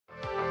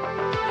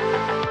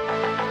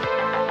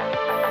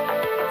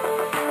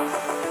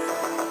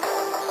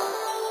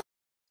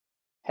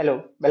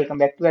Hello, welcome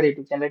back to our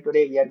YouTube channel.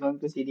 Today we are going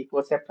to see the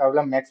concept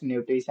problem max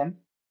nutrition.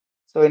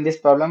 So in this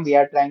problem we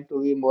are trying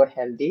to be more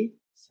healthy.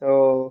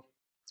 So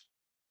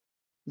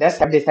thus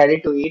have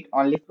decided to eat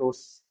only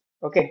fruits.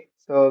 Okay,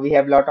 so we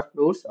have lot of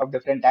fruits of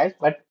different types,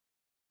 but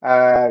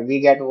we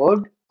get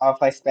bored of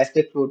a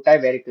specific fruit type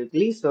very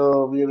quickly.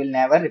 So we will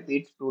never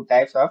repeat fruit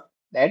types of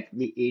that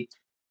we eat.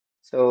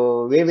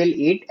 So we will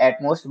eat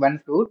at most one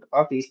fruit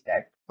of each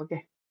type.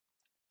 Okay.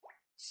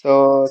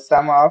 So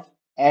sum of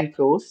n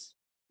fruits,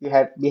 we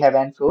have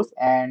n fruits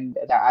and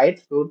the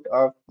ith fruit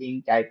of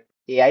being type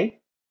AI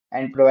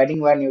and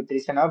providing one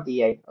nutrition of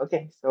BI.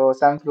 Okay, so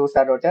some fruits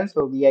are rotten,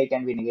 so BI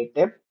can be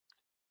negative.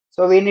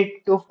 So we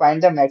need to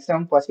find the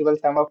maximum possible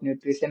sum of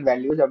nutrition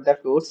values of the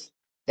fruits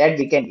that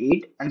we can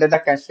eat under the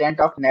constraint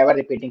of never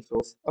repeating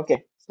fruits.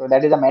 Okay, so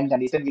that is the main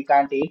condition. We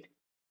can't eat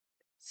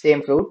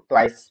same fruit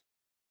twice.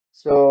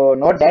 So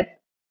note that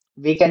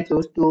we can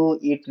choose to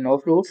eat no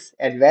fruits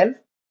as well,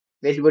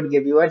 which would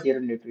give you a zero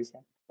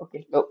nutrition.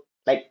 Okay, so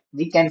like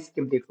we can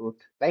skip the fruit,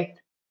 right?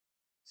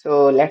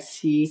 So let's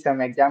see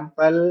some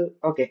example.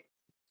 Okay,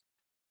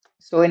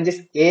 so in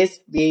this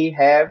case we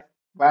have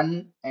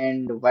 1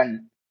 and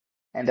 1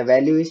 and the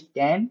value is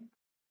 10.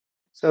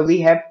 So we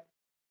have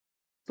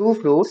two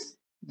fruits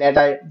that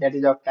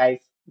is of type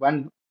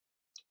 1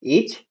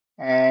 each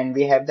and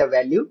we have the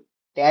value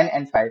 10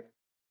 and 5.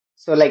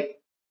 So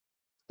like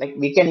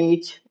we can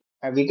eat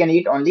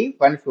only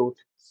one fruit.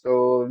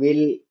 So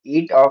we'll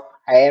eat of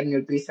higher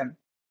nutrition.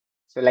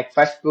 So like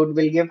first fruit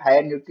will give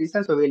higher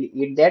nutrition, so we'll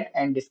eat that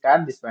and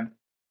discard this one.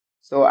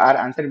 So our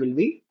answer will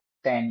be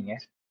 10 here,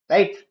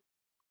 right?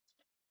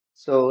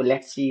 So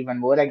let's see one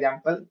more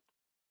example.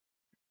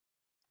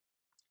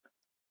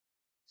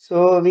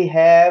 So we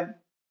have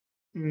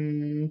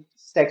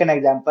second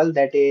example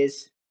that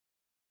is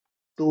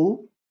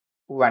 2,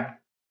 1.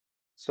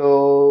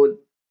 So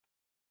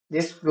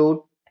this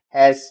fruit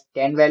has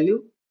 10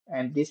 value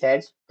and this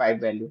has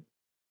 5 value.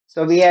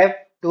 So we have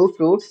two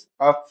fruits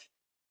of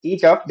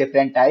each of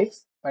different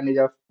types. One is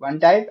of one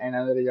type and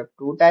another is of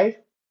two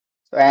type.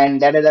 So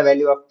and that is a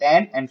value of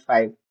 10 and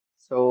 5.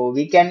 So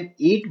we can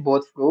eat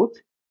both fruit.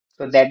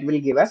 So that will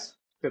give us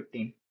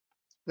 15,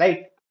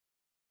 right?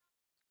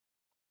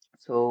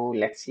 So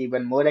let's see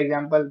one more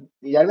example.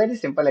 These are very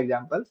simple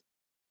examples.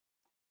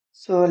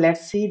 So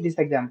let's see this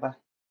example.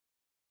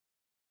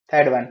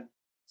 Third one.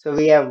 So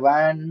we have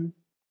 1,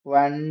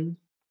 1,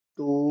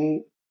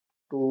 2,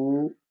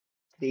 2,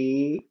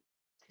 3,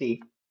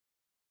 3,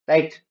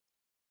 right?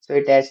 So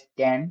it has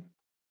 10,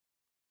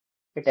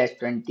 it has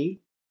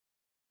 20,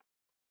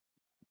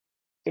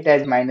 it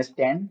has minus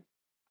 10,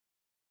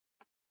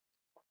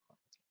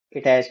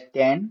 it has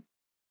 10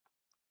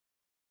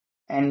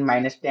 and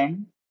minus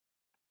 10,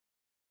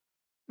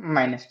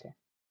 minus 10.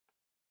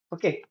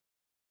 Okay.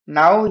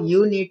 Now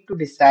you need to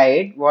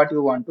decide what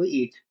you want to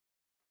eat.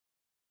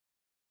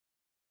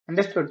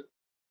 Understood?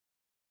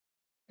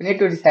 You need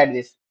to decide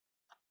this.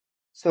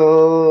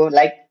 So,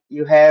 like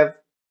you have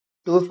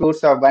two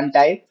fruits of one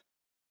type,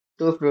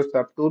 two fruits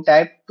of two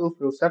type, two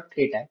fruits of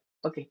three type.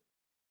 Okay.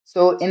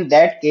 So in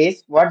that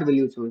case, what will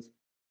you choose?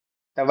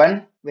 The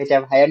one which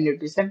have higher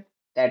nutrition.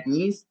 That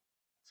means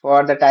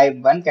for the type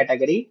 1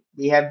 category,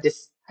 we have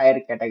this higher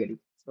category.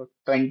 So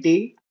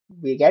 20,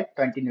 we get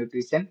 20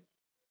 nutrition.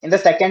 In the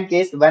second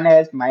case, one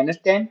has minus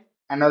 10,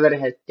 another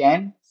has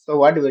 10. So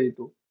what will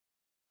do?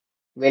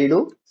 We'll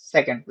do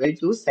second. We'll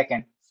choose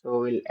second.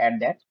 So we'll add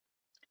that.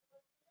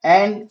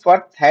 And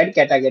for third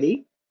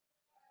category,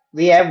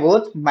 we have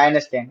both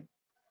minus 10.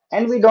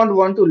 And we don't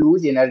want to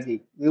lose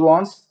energy. We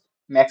want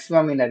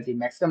maximum energy,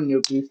 maximum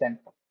nutrition.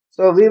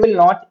 So we will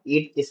not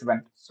eat this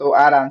one. So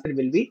our answer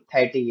will be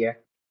 30 here.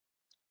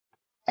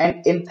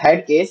 And in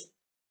third case,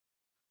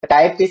 the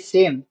type is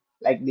same.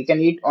 Like we can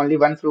eat only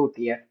one fruit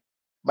here.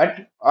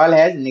 But all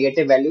has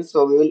negative value.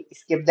 So we will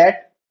skip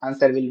that.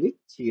 Answer will be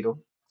 0.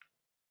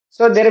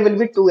 So there will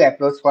be two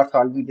approaches for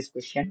solving this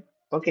question.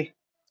 Okay.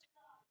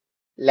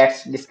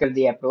 Let's discuss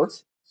the approach.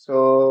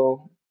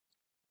 So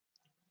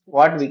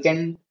what we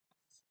can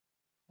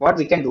what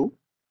we can do,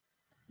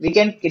 we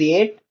can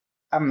create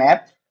a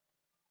map,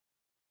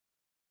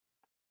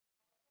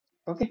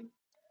 okay,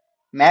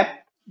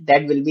 map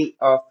that will be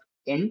of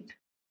int,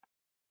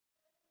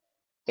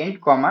 int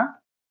comma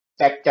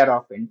vector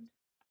of int,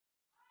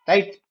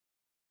 right?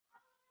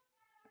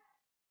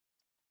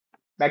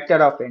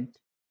 Vector of int.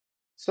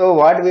 So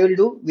what we will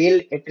do,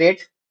 we'll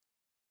iterate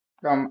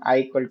from I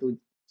equal to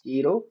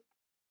 0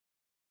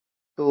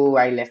 to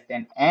I less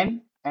than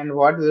n, and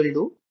what we will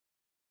do,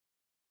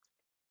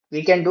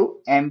 we can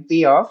do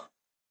mp of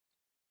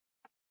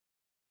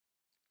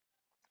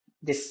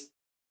this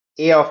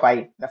a of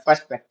I, the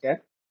first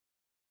vector,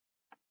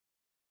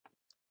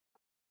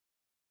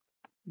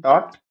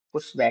 dot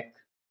push back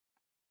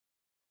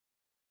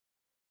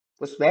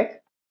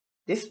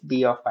this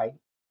b of I.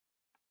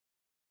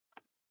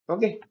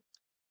 Okay.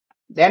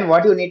 Then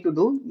what you need to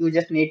do, you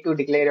just need to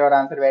declare your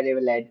answer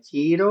variable at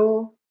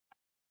 0.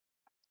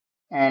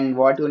 And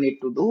what you need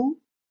to do,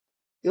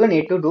 you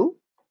need to do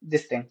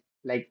this thing.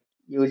 Like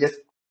you just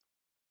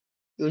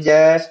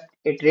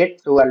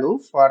iterate through a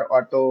loop for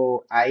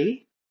auto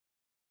I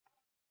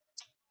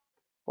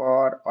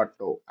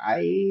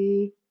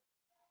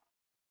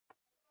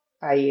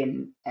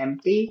in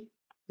MP.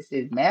 This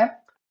is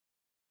map,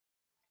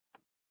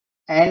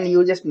 and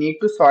you just need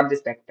to sort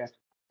this vector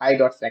I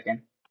dot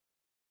second.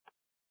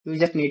 You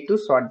just need to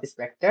sort this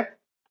vector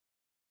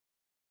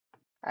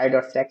I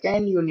dot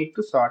second. You need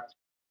to sort,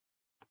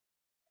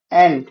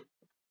 and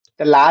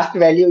the last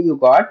value you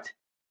got,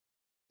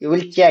 you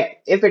will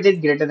check if it is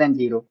greater than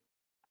 0.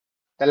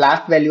 The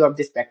last value of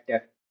this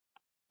vector.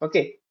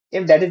 Okay,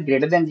 if that is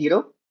greater than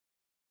 0,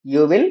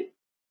 you will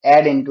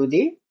add into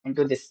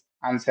this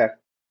answer.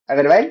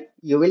 Otherwise,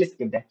 you will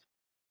skip that.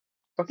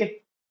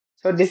 Okay,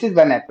 so this is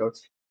one approach,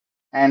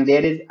 and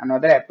there is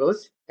another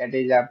approach that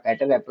is a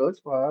better approach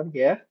for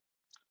here.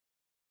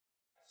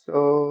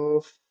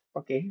 So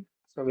okay,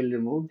 so we'll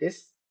remove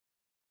this.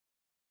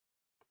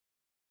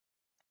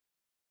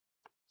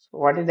 So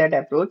what is that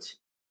approach?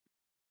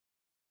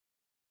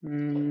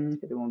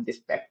 Remove this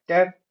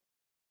vector.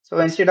 So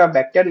instead of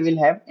vector, we will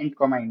have int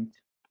comma int.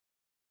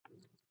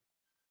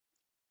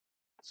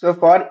 So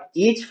for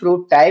each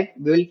fruit type,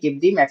 we will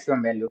keep the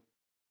maximum value.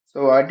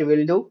 So what we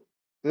will do?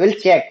 We will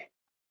check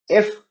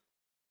if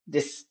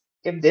this,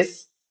 if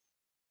this,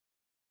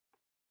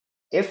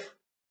 if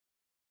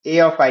a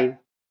of I,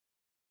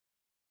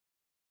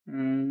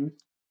 mm,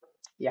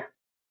 yeah,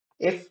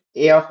 if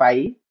a of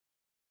I,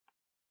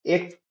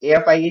 if a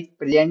of I is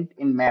present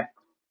in map,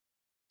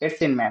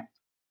 it's in map.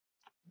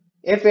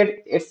 If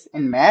it's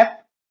in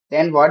map,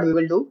 then what we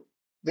will do?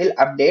 We'll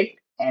update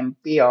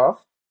MP of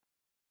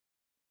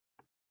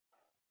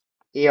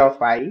a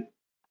of I,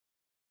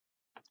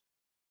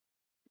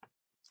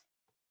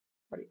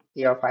 sorry,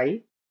 a of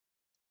I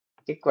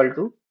equal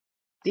to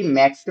the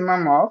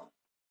maximum of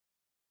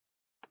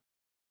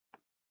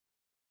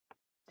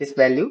this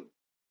value,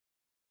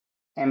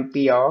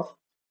 MP of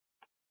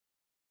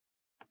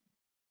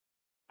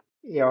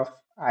a of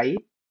I,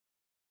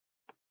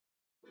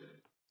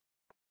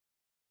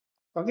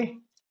 okay,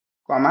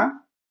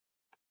 comma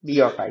b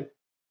of I.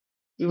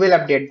 You will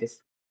update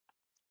this.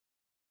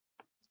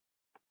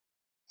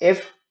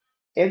 If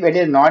it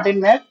is not in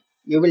map,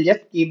 you will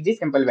just keep the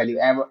simple value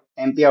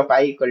MP of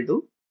I equal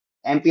to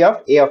MP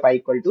of A of I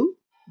equal to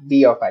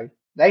B of I,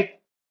 right?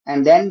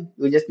 And then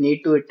you just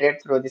need to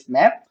iterate through this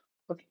map,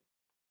 okay,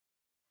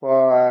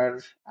 for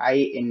I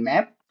in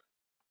map,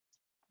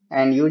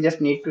 and you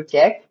just need to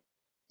check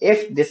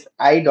if this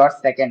I dot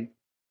second,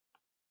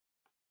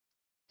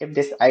 if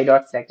this I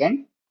dot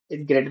second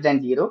is greater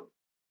than 0,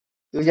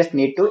 you just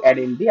need to add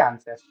in the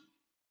answer.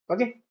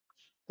 Okay,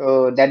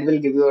 so that will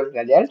give you a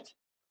result.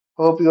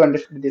 Hope you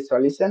understood this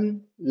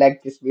solution.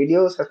 Like this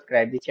video,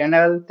 subscribe the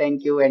channel.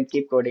 Thank you and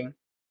keep coding.